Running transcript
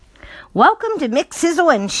Welcome to Mix, Sizzle,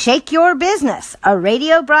 and Shake Your Business, a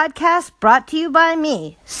radio broadcast brought to you by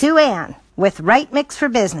me, Sue Ann, with Right Mix for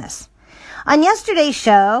Business. On yesterday's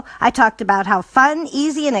show, I talked about how fun,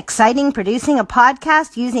 easy, and exciting producing a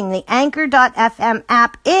podcast using the Anchor.fm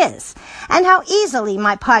app is, and how easily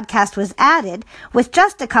my podcast was added with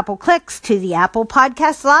just a couple clicks to the Apple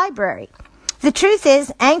Podcast library. The truth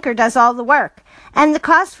is, Anchor does all the work, and the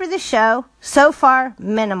cost for the show, so far,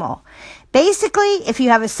 minimal. Basically, if you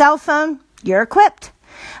have a cell phone, you're equipped.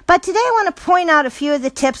 But today I want to point out a few of the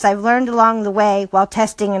tips I've learned along the way while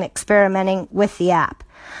testing and experimenting with the app.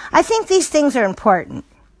 I think these things are important.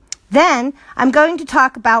 Then, I'm going to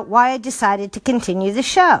talk about why I decided to continue the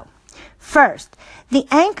show. First, the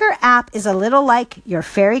Anchor app is a little like your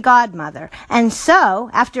fairy godmother, and so,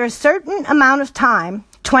 after a certain amount of time,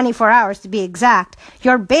 24 hours to be exact,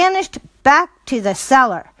 you're banished back to the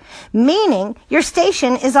cellar, meaning your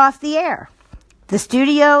station is off the air. The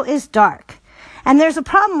studio is dark. And there's a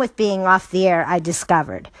problem with being off the air, I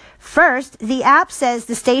discovered. First, the app says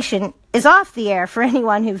the station is off the air for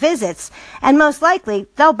anyone who visits, and most likely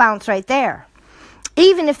they'll bounce right there.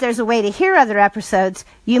 Even if there's a way to hear other episodes,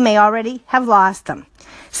 you may already have lost them.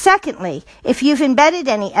 Secondly, if you've embedded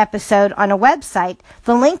any episode on a website,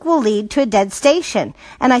 the link will lead to a dead station,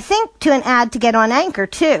 and I think to an ad to get on Anchor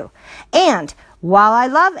too. And while I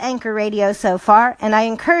love Anchor Radio so far, and I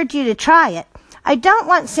encourage you to try it, I don't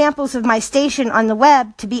want samples of my station on the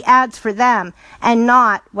web to be ads for them and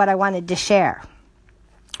not what I wanted to share.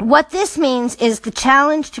 What this means is the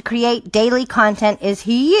challenge to create daily content is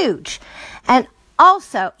huge and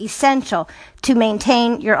also essential to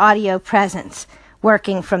maintain your audio presence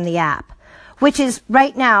working from the app, which is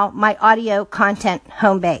right now my audio content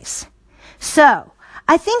home base. So,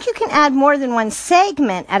 I think you can add more than one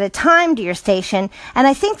segment at a time to your station, and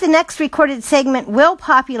I think the next recorded segment will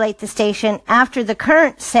populate the station after the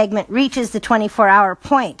current segment reaches the 24-hour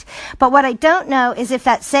point. But what I don't know is if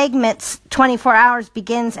that segment's 24 hours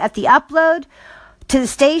begins at the upload to the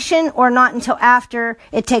station or not until after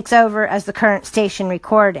it takes over as the current station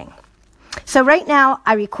recording. So right now,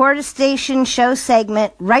 I record a station show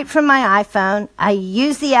segment right from my iPhone. I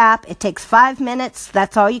use the app. It takes 5 minutes.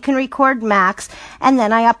 That's all you can record max. And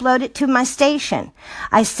then I upload it to my station.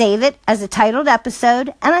 I save it as a titled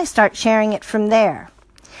episode, and I start sharing it from there.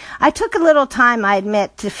 I took a little time, I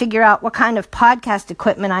admit, to figure out what kind of podcast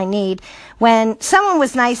equipment I need when someone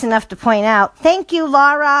was nice enough to point out, thank you,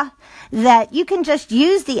 Laura, that you can just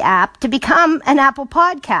use the app to become an Apple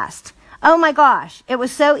Podcast. Oh my gosh, it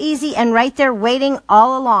was so easy and right there waiting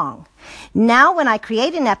all along. Now when I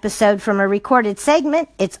create an episode from a recorded segment,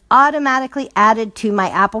 it's automatically added to my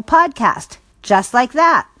Apple Podcast, just like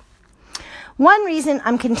that. One reason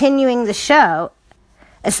I'm continuing the show,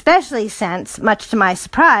 especially since, much to my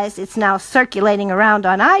surprise, it's now circulating around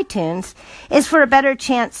on iTunes, is for a better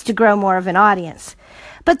chance to grow more of an audience.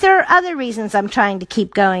 But there are other reasons I'm trying to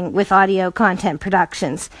keep going with audio content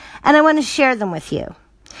productions, and I want to share them with you.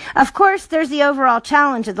 Of course, there's the overall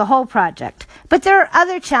challenge of the whole project, but there are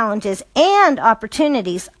other challenges and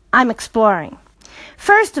opportunities I'm exploring.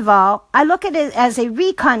 First of all, I look at it as a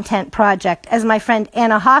re-content project, as my friend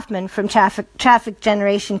Anna Hoffman from Traffic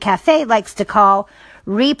Generation Cafe likes to call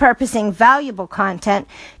repurposing valuable content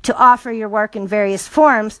to offer your work in various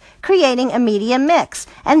forms, creating a media mix.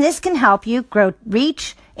 And this can help you grow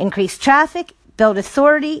reach, increase traffic, build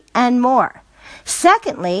authority, and more.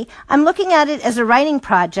 Secondly, I'm looking at it as a writing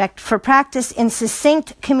project for practice in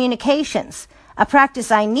succinct communications, a practice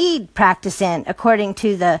I need practice in, according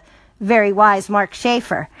to the very wise Mark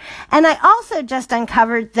Schaefer. And I also just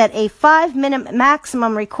uncovered that a 5-minute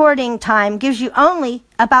maximum recording time gives you only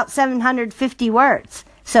about 750 words.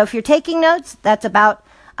 So if you're taking notes, that's about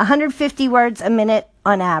 150 words a minute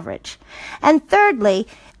on average. And thirdly,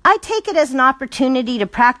 I take it as an opportunity to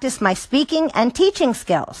practice my speaking and teaching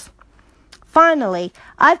skills. Finally,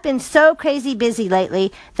 I've been so crazy busy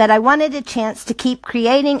lately that I wanted a chance to keep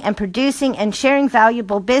creating and producing and sharing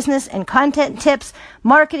valuable business and content tips,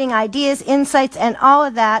 marketing ideas, insights, and all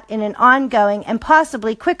of that in an ongoing and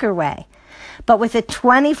possibly quicker way. But with a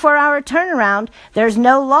 24-hour turnaround, there's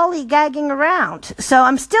no lollygagging around. So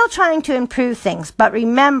I'm still trying to improve things. But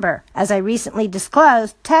remember, as I recently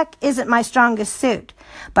disclosed, tech isn't my strongest suit.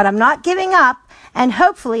 But I'm not giving up, and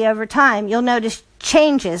hopefully over time you'll notice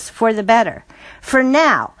changes for the better. For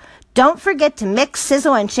now, don't forget to mix,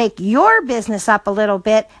 sizzle, and shake your business up a little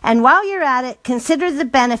bit. And while you're at it, consider the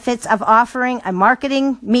benefits of offering a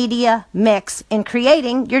marketing media mix in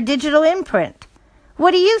creating your digital imprint.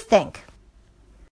 What do you think?